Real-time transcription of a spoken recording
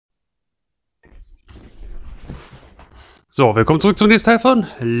So, willkommen zurück zum nächsten Teil von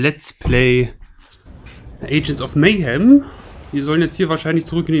Let's Play Agents of Mayhem. Wir sollen jetzt hier wahrscheinlich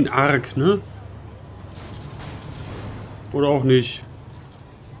zurück in den Ark, ne? Oder auch nicht.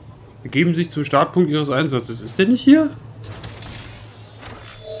 Begeben sich zum Startpunkt ihres Einsatzes. Ist der nicht hier?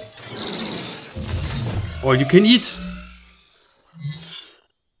 All you can eat.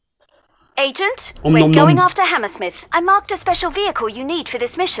 Agent, we're going after Hammersmith. I marked a special vehicle you need for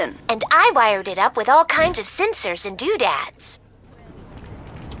this mission. And I wired it up with all kinds of sensors and doodads.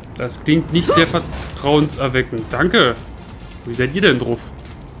 Das klingt nicht sehr vertrauenserweckend. Danke. Wie seid ihr denn drauf?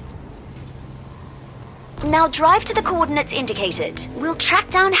 Now drive to the coordinates indicated. We'll track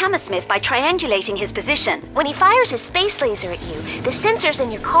down Hammersmith by triangulating his position. When he fires his space laser at you, the sensors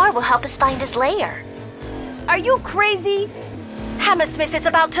in your car will help us find his lair. Are you crazy? Hammersmith is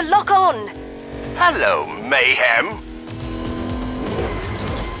about to lock on. Hello, Mayhem.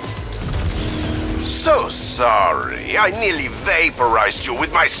 So sorry. I nearly vaporized you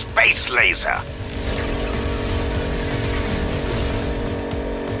with my space laser.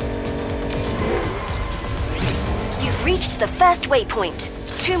 You've reached the first waypoint.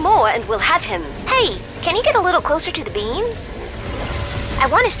 2 more and we'll have him. Hey, can you get a little closer to the beams? I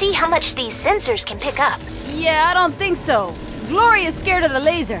want to see how much these sensors can pick up. Yeah, I don't think so. Gloria's scared of the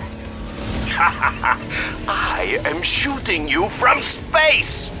laser. I am shooting you from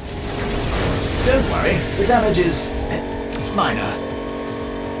space! Don't worry, the damage is minor.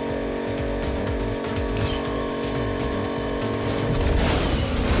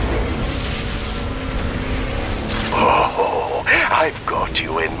 Oh, I've got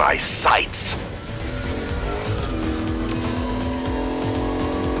you in my sights.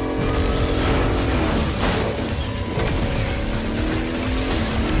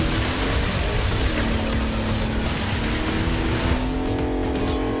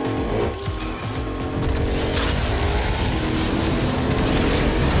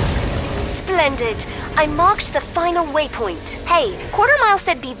 Splendid. I marked the final waypoint. Hey, Quarter Mile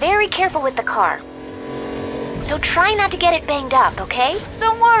said be very careful with the car. So try not to get it banged up, okay?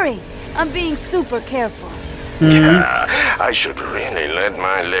 Don't worry. I'm being super careful. I should really let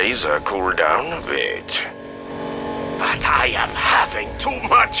my laser cool down a bit. But I am having too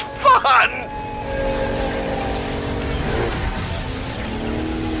much fun!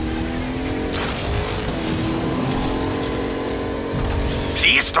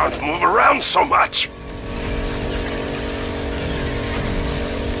 Please don't move around so much.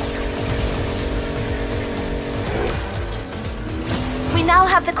 We now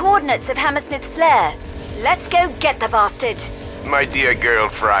have the coordinates of Hammersmith's lair. Let's go get the bastard. My dear girl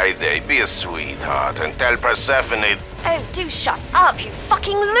Friday, be a sweetheart and tell Persephone... Oh, do shut up, you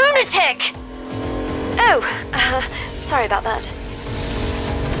fucking lunatic! Oh, sorry about that.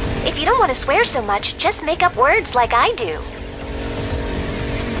 If you don't want to swear so much, just make up words like I do.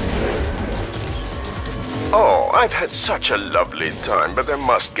 Oh, I've had such a lovely time, but I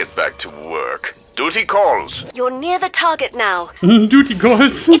must get back to work. Duty calls. You're near the target now. Duty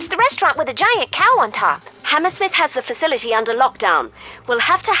calls. It's the restaurant with a giant cow on top. Hammersmith has the facility under lockdown. We'll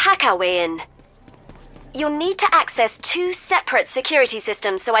have to hack our way in. You'll need to access 2 separate security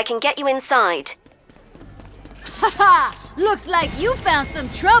systems so I can get you inside. Haha! Looks like you found some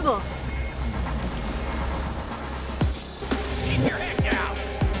trouble. Keep your head down.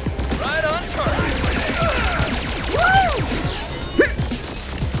 Right on target.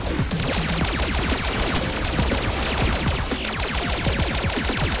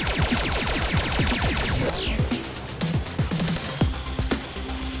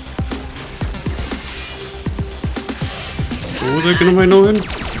 Wo soll ich nochmal genau hin?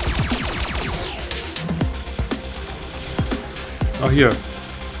 Ach, hier.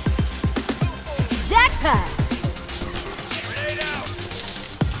 Jackpot!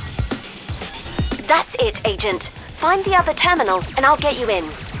 That's it, Agent. Find the other terminal and I'll get you in.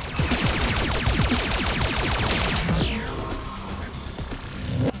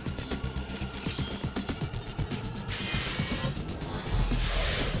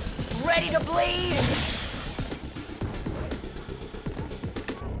 Ready to bleed?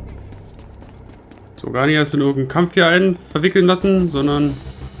 So, gar nicht erst in irgendeinen Kampf hier verwickeln lassen, sondern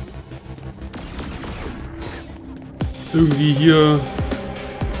irgendwie hier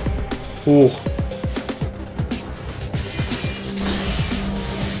hoch.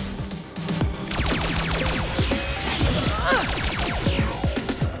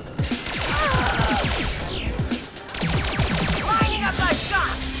 Lining up my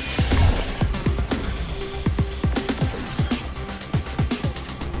shot.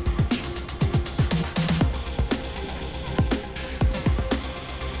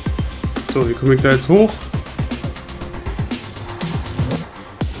 So, wie komme ich da jetzt hoch?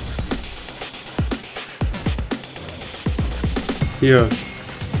 Hier.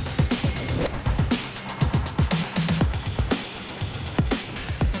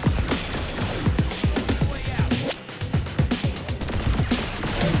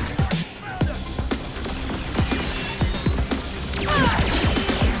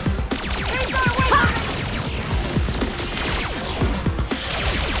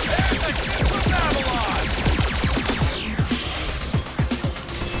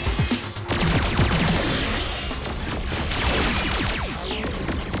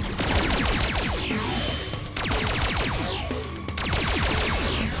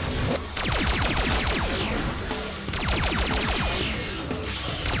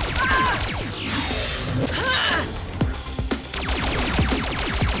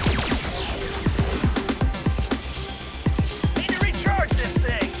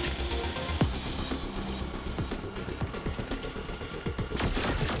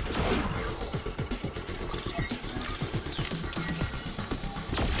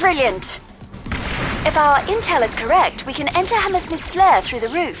 Brilliant. If our intel is correct, we can enter Hammersmith's lair through the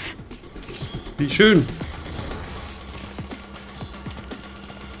roof. Wie schön.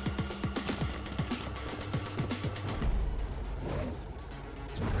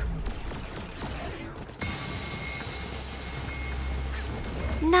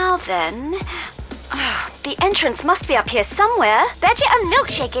 Now then... the entrance must be up here somewhere. Betcha a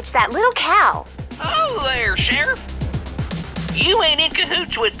milkshake it's that little cow. Oh there, Sheriff. You ain't in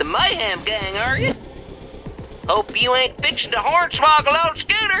cahoots with the Mayhem gang, are you? Hope you ain't fixing to hornswoggle old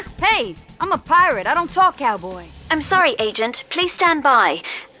Scooter. Hey, I'm a pirate. I don't talk cowboy. I'm sorry, Agent. Please stand by.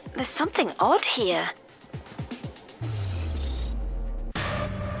 There's something odd here.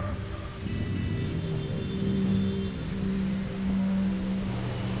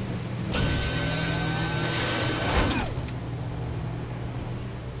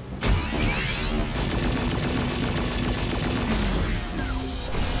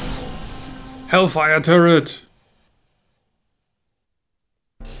 Hellfire turret.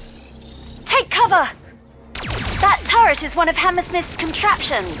 Take cover! That turret is one of Hammersmith's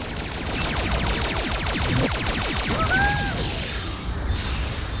contraptions.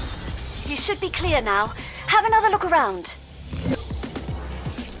 You should be clear now. Have another look around.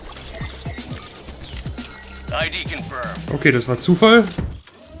 ID confirmed. Okay, das war Zufall.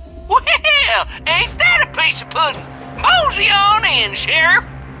 Well, ain't that a piece of pudding? Mosey on in, Sheriff.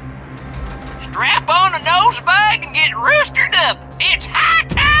 Strap on a nose bag and get roostered up. It's high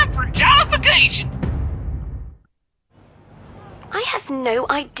time for jollification. I have no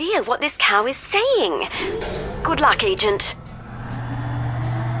idea what this cow is saying. Good luck, Agent.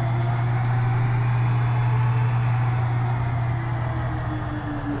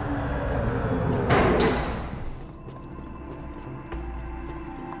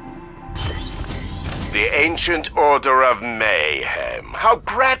 The ancient order of mayhem. How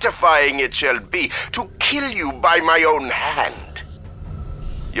gratifying it shall be to kill you by my own hand.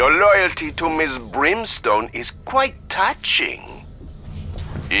 Your loyalty to Miss Brimstone is quite touching.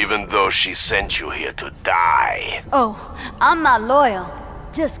 Even though she sent you here to die. Oh, I'm not loyal.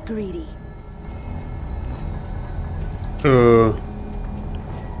 Just greedy.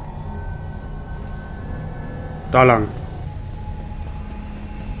 Da lang.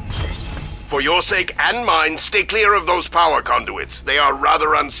 For your sake and mine, stay clear of those power conduits. They are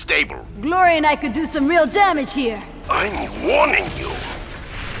rather unstable. Glory and I could do some real damage here. I'm warning you.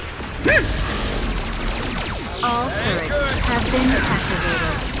 All turrets have been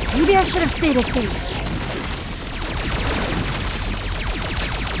activated. Maybe I should have stayed at base.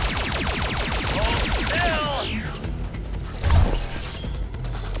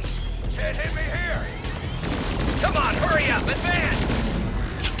 Can't hit me here. Come on, hurry up, advance.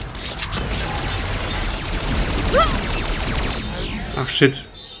 Ach, shit.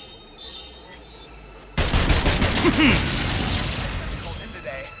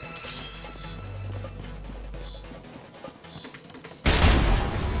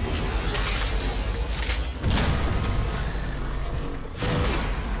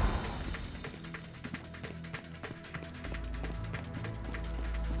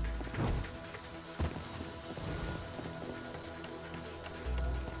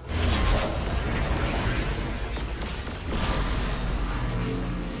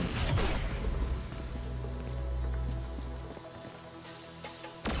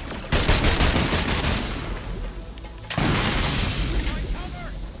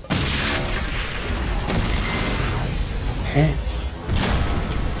 Hä?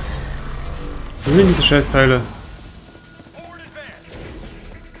 Wo sind diese Scheißteile?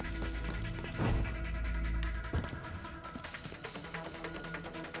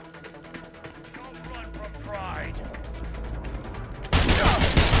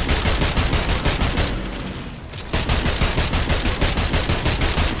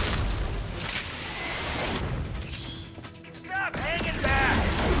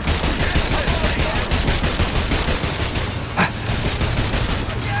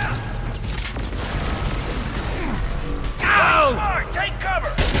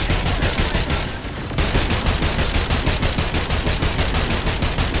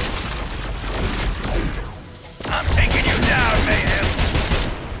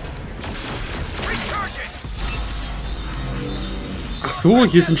 so,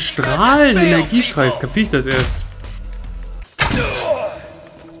 hier sind Strahlen, Energiestrahl. Jetzt kapiere ich das erst.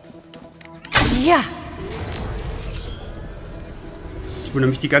 Ja. Ich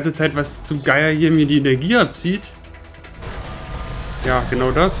wundere mich die ganze Zeit, was zum Geier hier mir die Energie abzieht. Ja, genau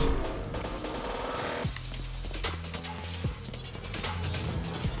das.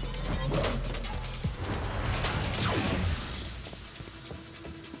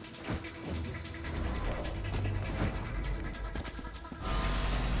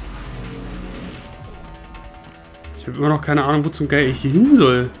 Ich habe immer noch keine Ahnung, wo zum Geier ich hier hin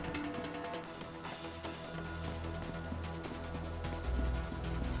soll.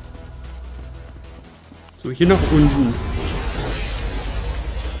 So, hier nach unten.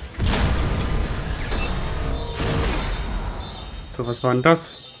 So, was war denn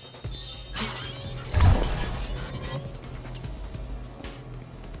das?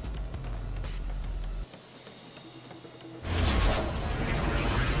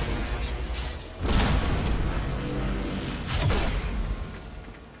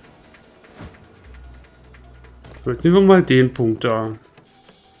 Jetzt nehmen wir mal den Punkt da.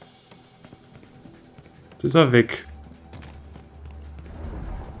 Jetzt ist er weg.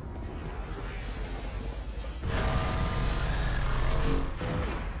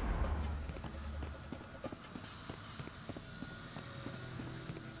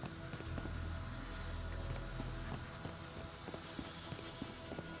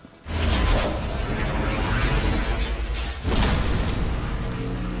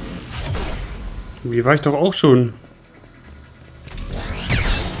 Hier war ich doch auch schon.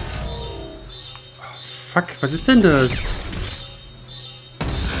 Fuck, was ist denn das?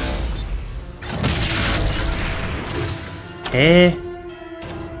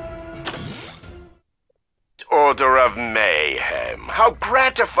 Order of Mayhem. How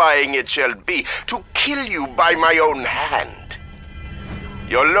gratifying it shall be to kill you by my own hand.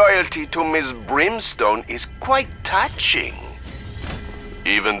 Your loyalty to Miss Brimstone is quite touching.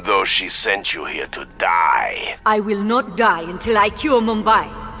 Even though she sent you here to die. I will not die until I cure Mumbai.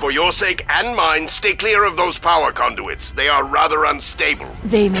 For your sake and mine, stay clear of those power conduits. They are rather unstable.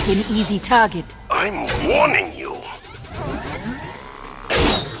 They make an easy target. I'm warning you.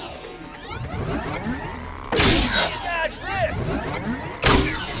 Dodge this!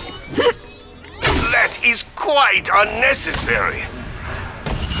 That is quite unnecessary.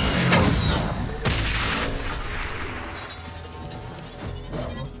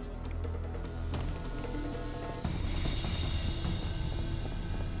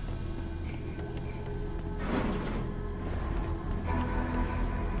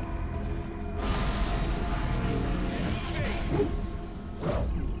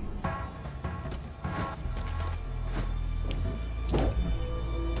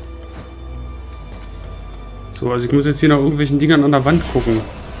 So, also ich muss jetzt hier nach irgendwelchen Dingern an der Wand gucken.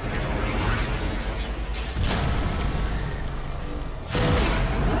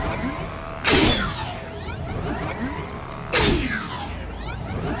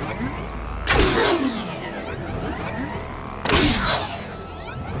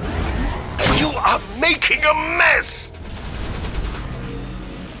 You are making a mess!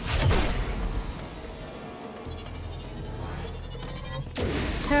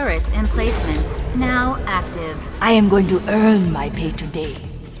 Turret emplacements now active. I am going to earn my pay today.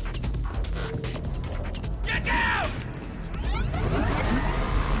 Get down!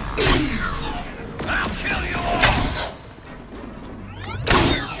 I'll kill you all!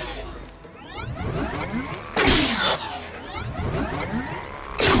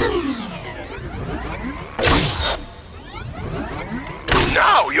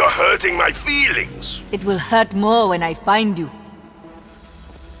 Now you're hurting my feelings. It will hurt more when I find you.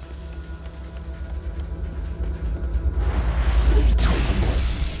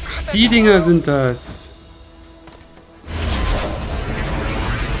 Die Dinger sind das.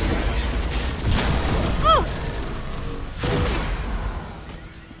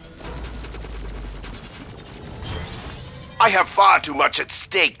 I have far too much at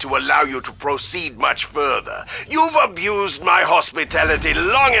stake to allow you to proceed much further. You've abused my hospitality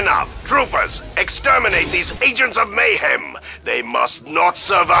long enough. Troopers, exterminate these agents of mayhem. They must not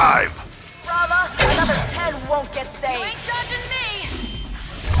survive. Brava, another 10 won't get saved. You ain't judging me!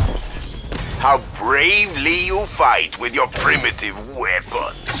 How bravely you fight with your primitive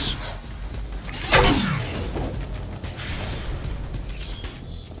weapons.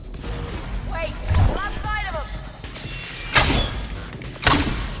 Wait, last sight of him.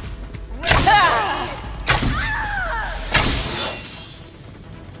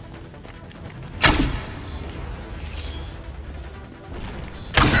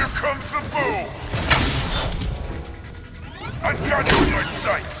 Here comes the boom. I've got you in my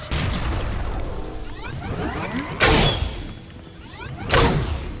turrets!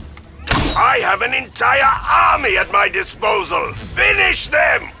 I have an entire army at my disposal! Finish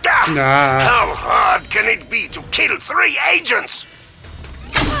them! Nah. How hard can it be to kill 3 agents?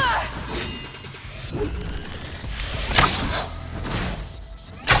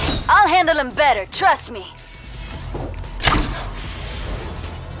 I'll handle him better, trust me.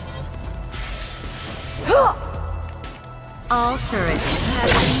 All turrets have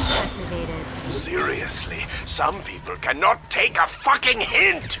been activated. Seriously, some people cannot take a fucking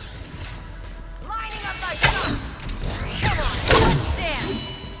hint! Lining up my gun! Come on, stand!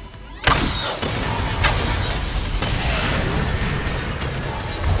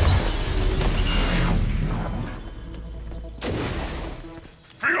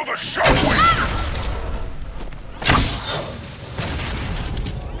 Feel the shockwave!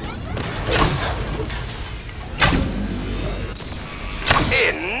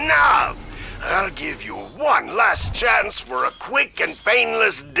 Enough! I'll give you one last chance for a quick and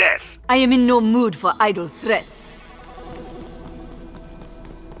painless death. I am in no mood for idle threats.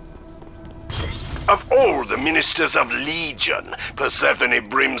 Of all the ministers of Legion, Persephone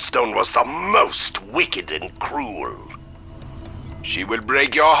Brimstone was the most wicked and cruel. She will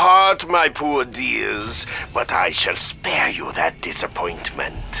break your heart, my poor dears, but I shall spare you that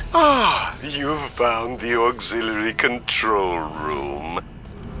disappointment. Ah, you've found the auxiliary control room.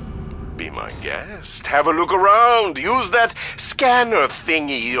 Be my guest. Have a look around. Use that scanner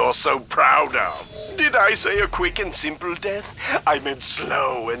thingy you're so proud of. Did I say a quick and simple death? I meant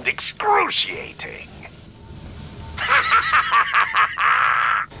slow and excruciating.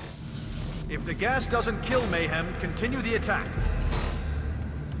 If the gas doesn't kill Mayhem, continue the attack.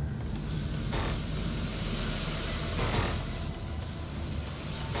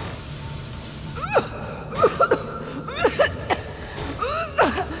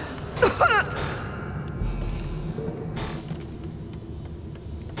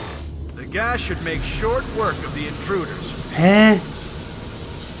 The gas should make short work of the intruders. Hä?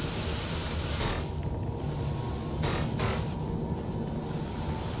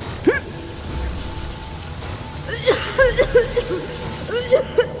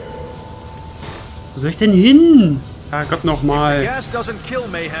 Wo soll ich denn hin? Herrgott nochmal. Gas doesn't kill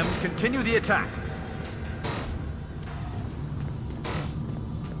Mayhem, continue the attack.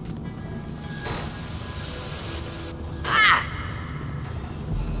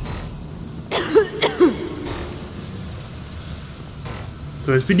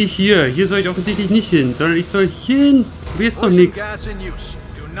 So, jetzt bin ich hier. Hier soll ich offensichtlich nicht hin, sondern ich soll hier hin. Du weißt doch nichts.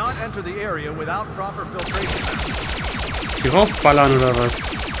 Hier raufballern oder was?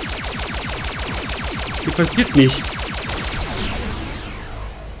 Hier passiert nichts.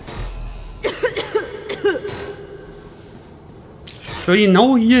 Ich soll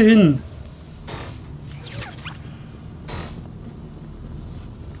genau hier hin.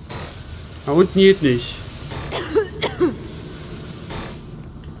 Da unten geht nicht.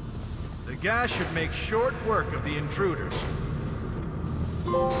 The gas should make short work of the intruders.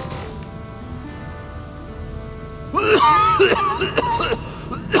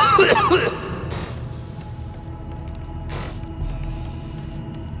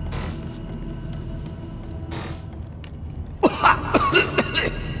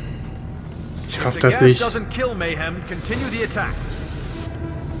 Ich raff das nicht. Doesn't kill Mayhem, continue the attack.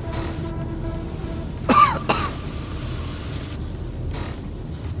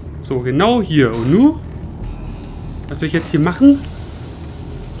 So, genau hier. Und nun? Was soll ich jetzt hier machen?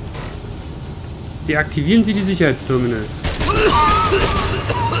 Deaktivieren Sie die Sicherheitsterminals.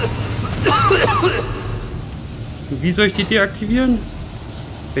 Und wie soll ich die deaktivieren?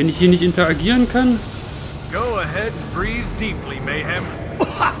 Wenn ich hier nicht interagieren kann? Go ahead and breathe deeply, Mayhem.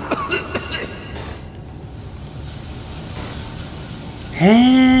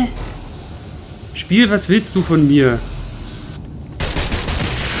 Hä? Spiel, was willst du von mir?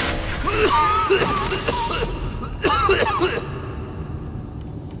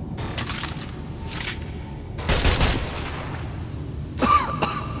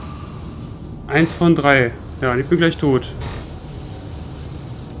 Eins von 3. Ja, ich bin gleich tot.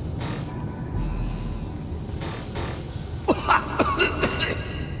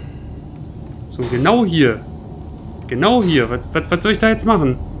 So, genau hier. Genau hier. Was soll ich da jetzt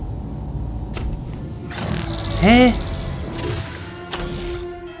machen? Hä?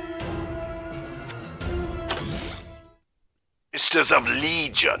 Ministers of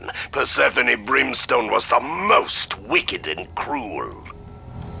Legion, Persephone Brimstone was the most wicked and cruel.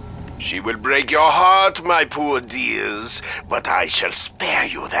 She will break your heart, my poor dears, but I shall spare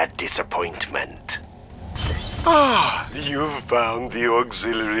you that disappointment. Ah, you've found the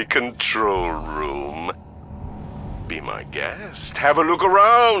auxiliary control room. Be my guest. Have a look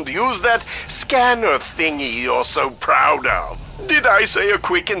around. Use that scanner thingy you're so proud of. Did I say a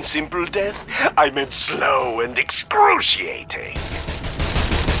quick and simple death? I meant slow and excruciating.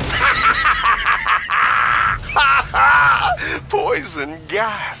 Poison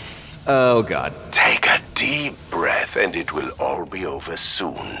gas. Oh, God. Take a deep breath and it will all be over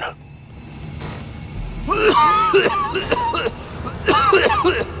soon.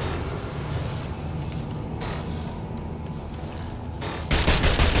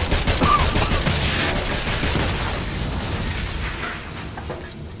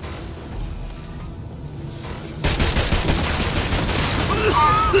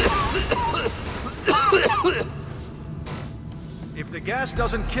 If the gas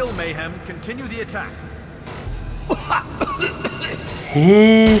doesn't kill Mayhem, continue the attack.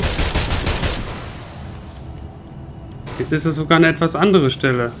 Jetzt ist das sogar eine etwas andere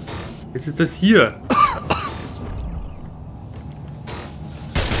Stelle. Jetzt ist das hier.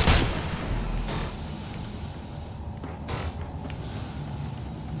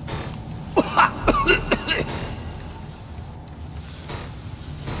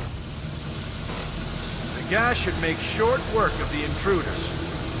 The gas should make short work of the intruders.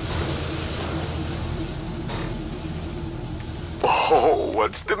 Oh,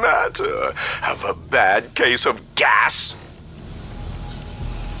 what's the matter? Have a bad case of gas?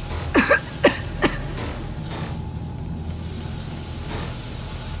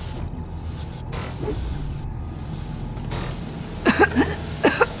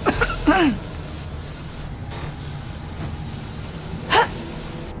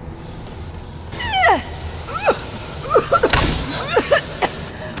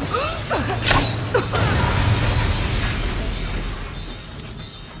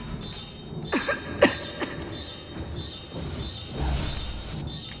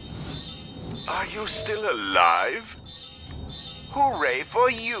 Are you still alive? Hooray for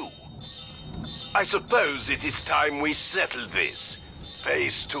you! I suppose it is time we settle this,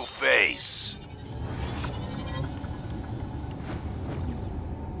 face to face.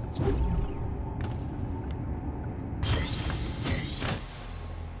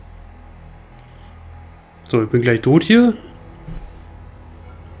 So, ich bin gleich tot hier.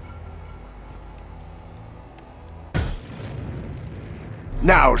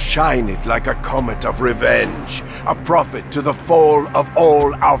 Now shine it like a comet of revenge, a prophet to the fall of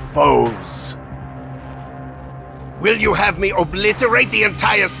all our foes. Will you have me obliterate the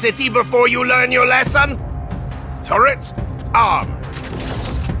entire city before you learn your lesson? Turrets, armed.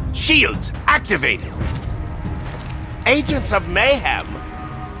 Shields, activated. Agents of Mayhem,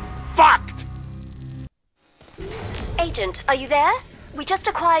 fucked! Agent, are you there? We just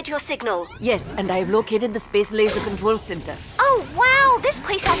acquired your signal. Yes, and I have located the Space Laser Control Center. Oh, wow! This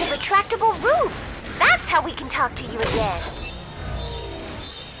place has a retractable roof! That's how we can talk to you again.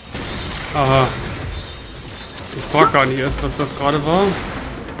 Aha. Ich frag gar nicht erst, was das gerade war.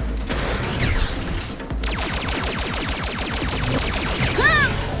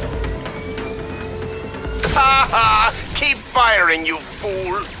 Haha! Keep firing, you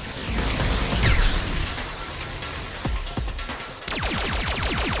fool!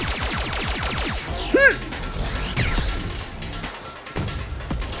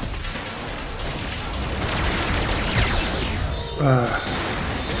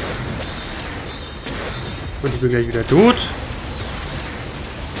 Und ich bin gleich wieder tot.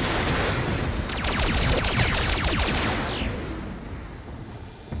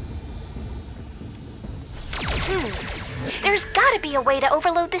 There's gotta be a way to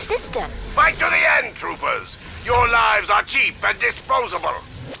overload the system. Fight to the end, troopers! Your lives are cheap and disposable!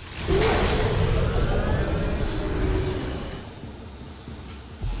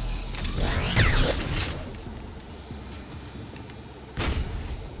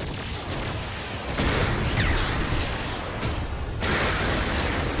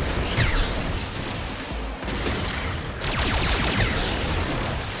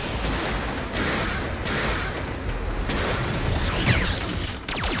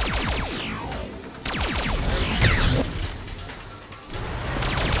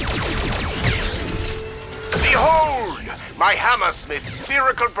 My Hammersmith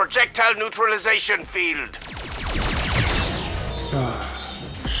spherical projectile neutralization field.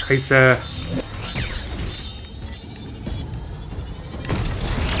 Scheiße.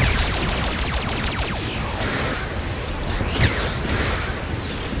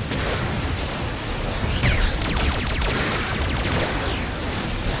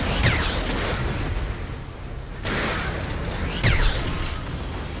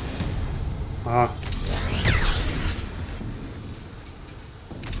 Ah.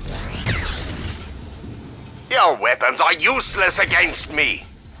 Your weapons are useless against me.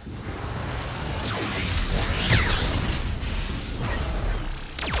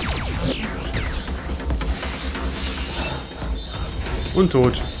 Und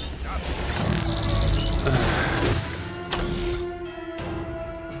tot.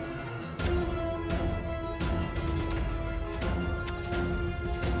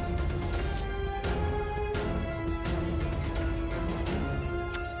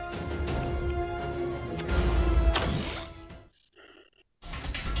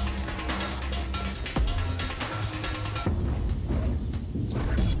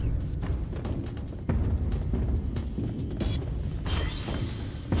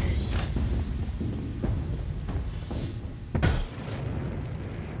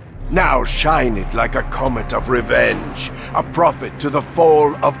 Now shine it like a comet of revenge, a prophet to the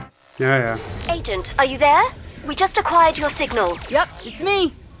fall of... Ja. Agent, are you there? We just acquired your signal. Yep, it's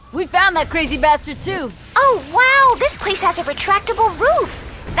me. We found that crazy bastard too. Oh, wow, this place has a retractable roof.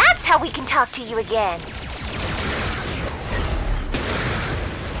 That's how we can talk to you again.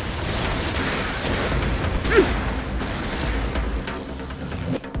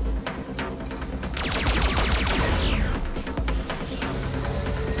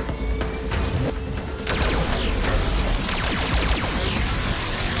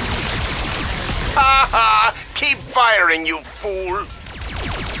 Ha ha! Keep firing, you fool!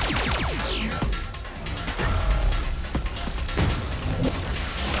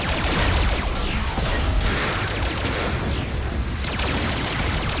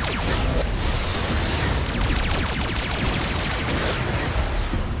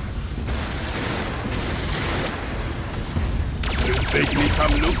 Don't make me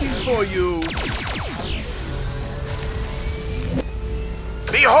come looking for you!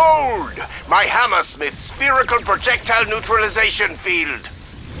 Behold! My Hammersmith spherical projectile neutralization field!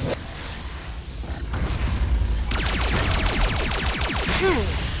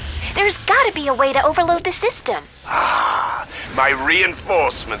 There's gotta be a way to overload the system. Ah, my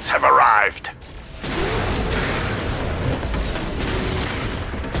reinforcements have arrived.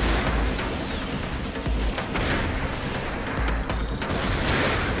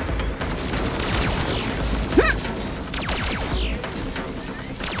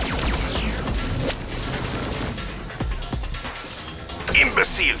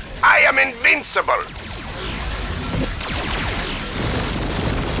 Imbecile! I am invincible!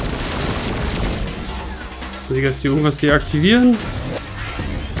 Soll ich jetzt hier irgendwas deaktivieren?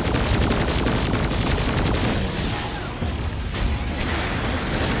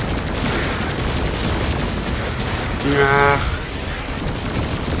 Ach.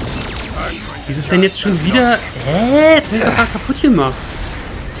 Wie ist es denn jetzt schon wieder? Das ist doch kaputt gemacht.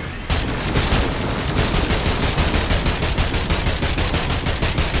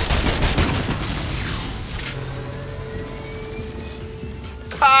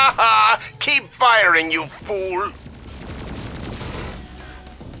 Haha! Keep firing, you fool!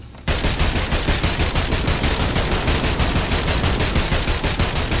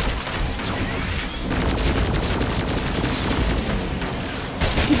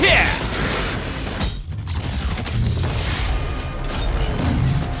 Yeah!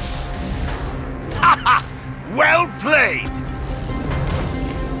 Haha! Well played!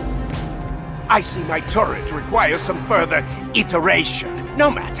 I see my turret requires some further iteration. No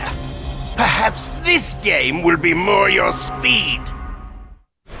matter. Perhaps this game will be more your speed.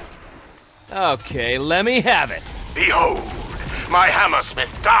 Okay, let me have it. Behold, my Hammersmith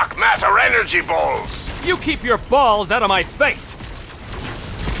dark matter energy balls. You keep your balls out of my face.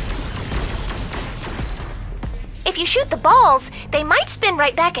 If you shoot the balls, they might spin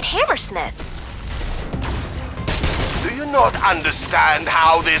right back at Hammersmith. Do you not understand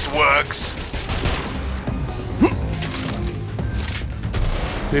how this works?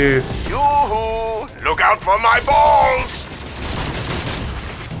 Nee. Yoo-hoo! Look out for my balls!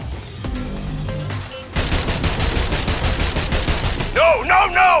 No, no,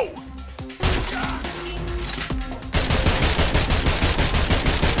 no!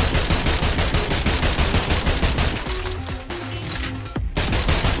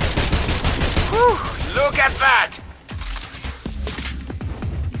 Whew, look at that!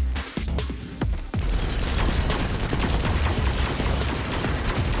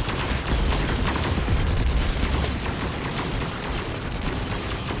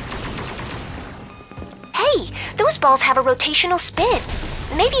 Hey, those balls have a rotational spin.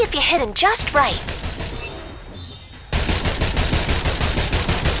 Maybe if you hit them just right.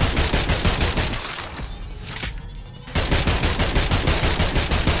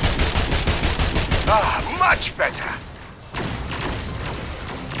 Ah, much better.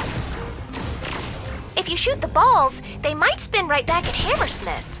 If you shoot the balls, they might spin right back at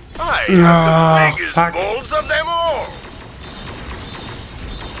Hammersmith. I have the biggest balls of them all.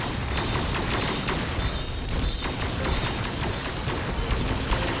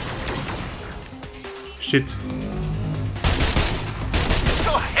 Shit.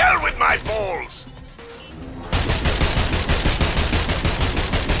 To hell with my balls!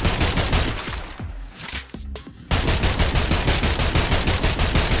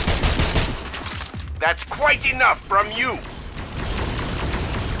 That's quite enough from you.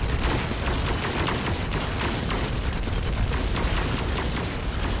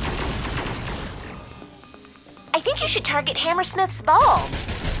 I think you should target Hammersmith's balls.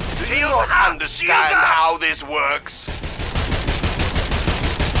 Do you not understand how this works?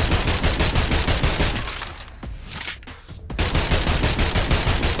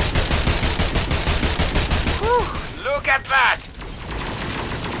 Whew, look at that!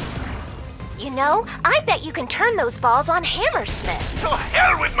 You know, I bet you can turn those balls on Hammersmith. To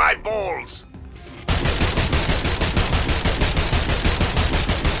hell with my balls!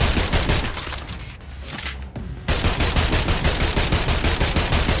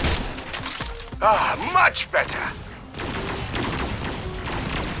 Ah, much better.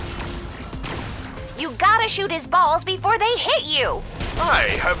 You gotta shoot his balls before they hit you.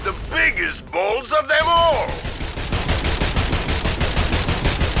 I have the biggest balls of them all.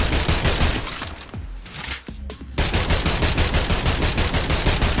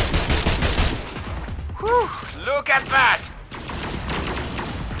 Whew, look at that.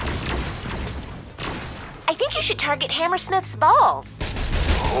 I think you should target Hammersmith's balls.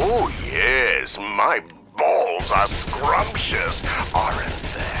 Oh, yes, my balls are scrumptious, aren't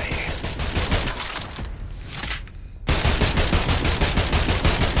they?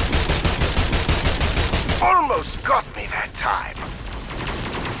 Almost got me that time.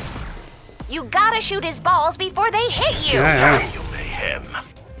 You gotta shoot his balls before they hit you. Damn you, Mayhem.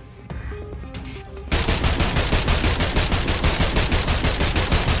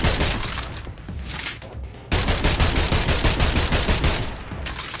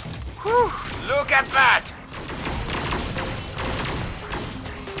 Look at that!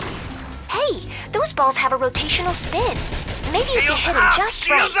 Hey, those balls have a rotational spin. Maybe you can hit them just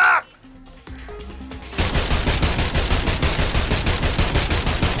right. Shields up!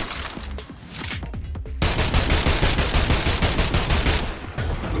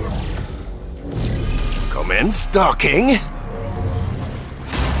 Commence docking.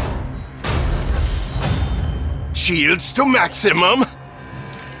 Shields to maximum.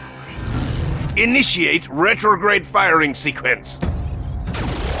 Initiate retrograde firing sequence.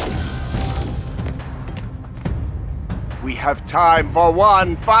 We have time for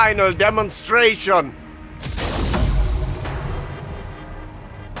one final demonstration.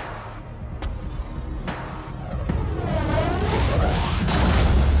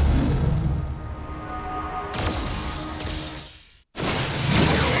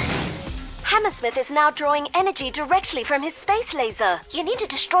 Hammersmith is now drawing energy directly from his space laser. You need to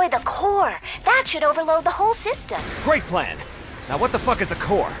destroy the core. That should overload the whole system. Great plan. Now what the fuck is a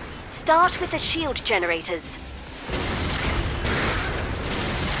core? Start with the shield generators.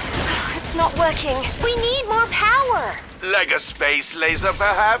 It's not working. We need more power. Like a space laser,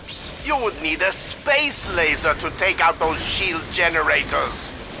 perhaps? You would need a space laser to take out those shield generators.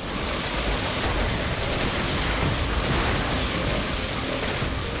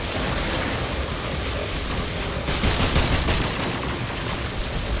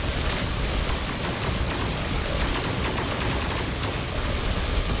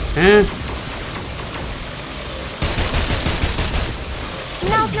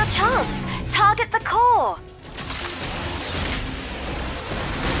 Now's your chance. Target the core.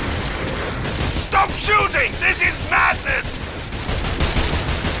 Stop shooting! This is madness!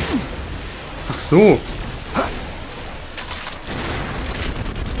 Ach so.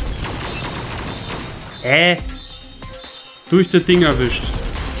 Durch das Ding erwischt.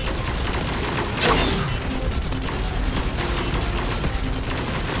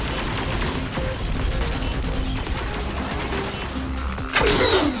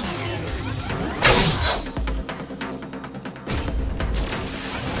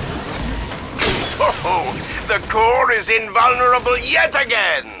 The core is invulnerable yet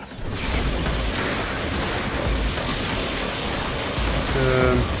again!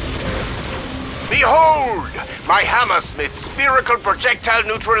 Behold! My Hammersmith spherical projectile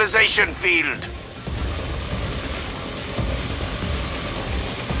neutralization field!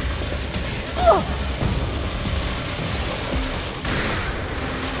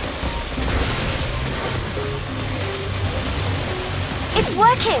 It's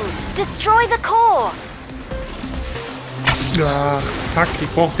working. Destroy the core. Ach, fuck, ich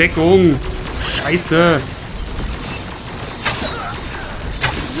brauch Deckung. Scheiße.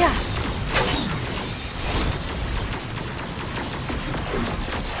 Ja.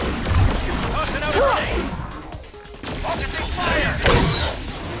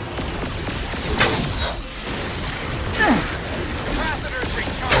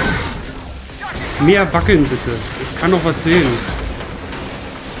 Mehr wackeln bitte. Ich kann noch was sehen.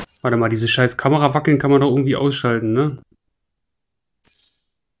 Warte mal, diese scheiß Kamera wackeln kann man doch irgendwie ausschalten, ne?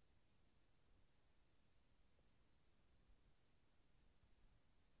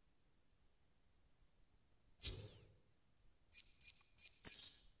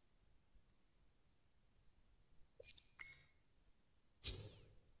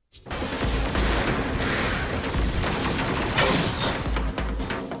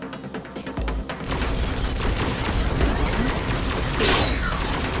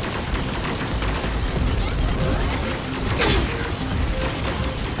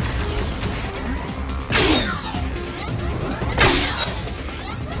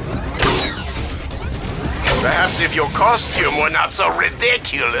 Perhaps if your costume were not so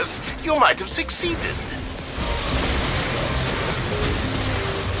ridiculous, you might have succeeded.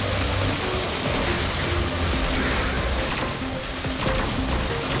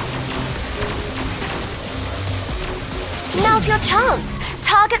 Now's your chance.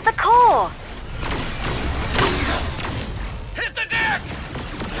 Target the core. Hit the deck!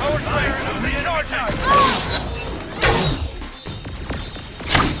 Forward fire and recharging!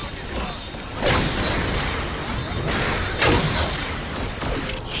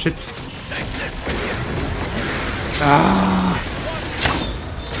 Shit. Ah.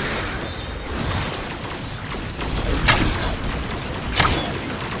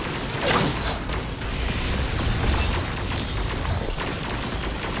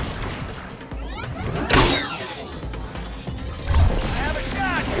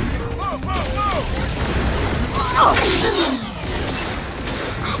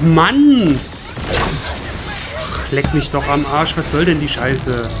 Ach Mann! Leck mich doch am Arsch, was soll denn die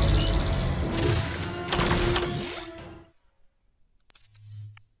Scheiße?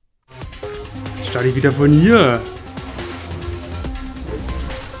 Starte ich wieder von hier.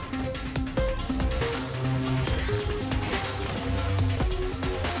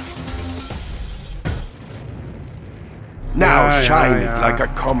 Now shine it like a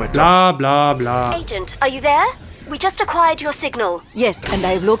comet. Bla bla bla. Agent, are you there? We just acquired your signal. Yes, and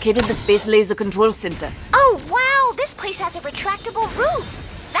I've located the Space Laser Control Center. Oh, wow! This place has a retractable roof!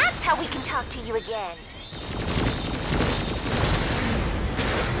 That's how we can talk to you again.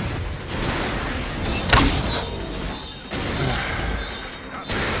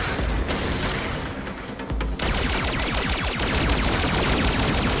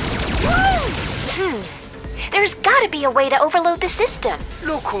 There's gotta be a way to overload the system.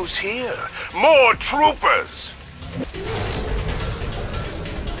 Look who's here. More troopers.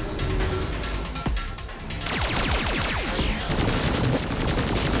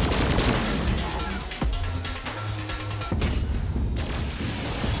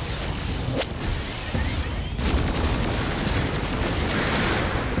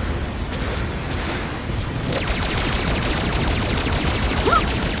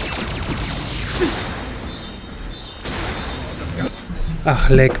 Ach,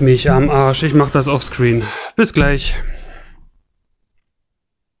 leck mich am Arsch. Ich mach das offscreen. Bis gleich.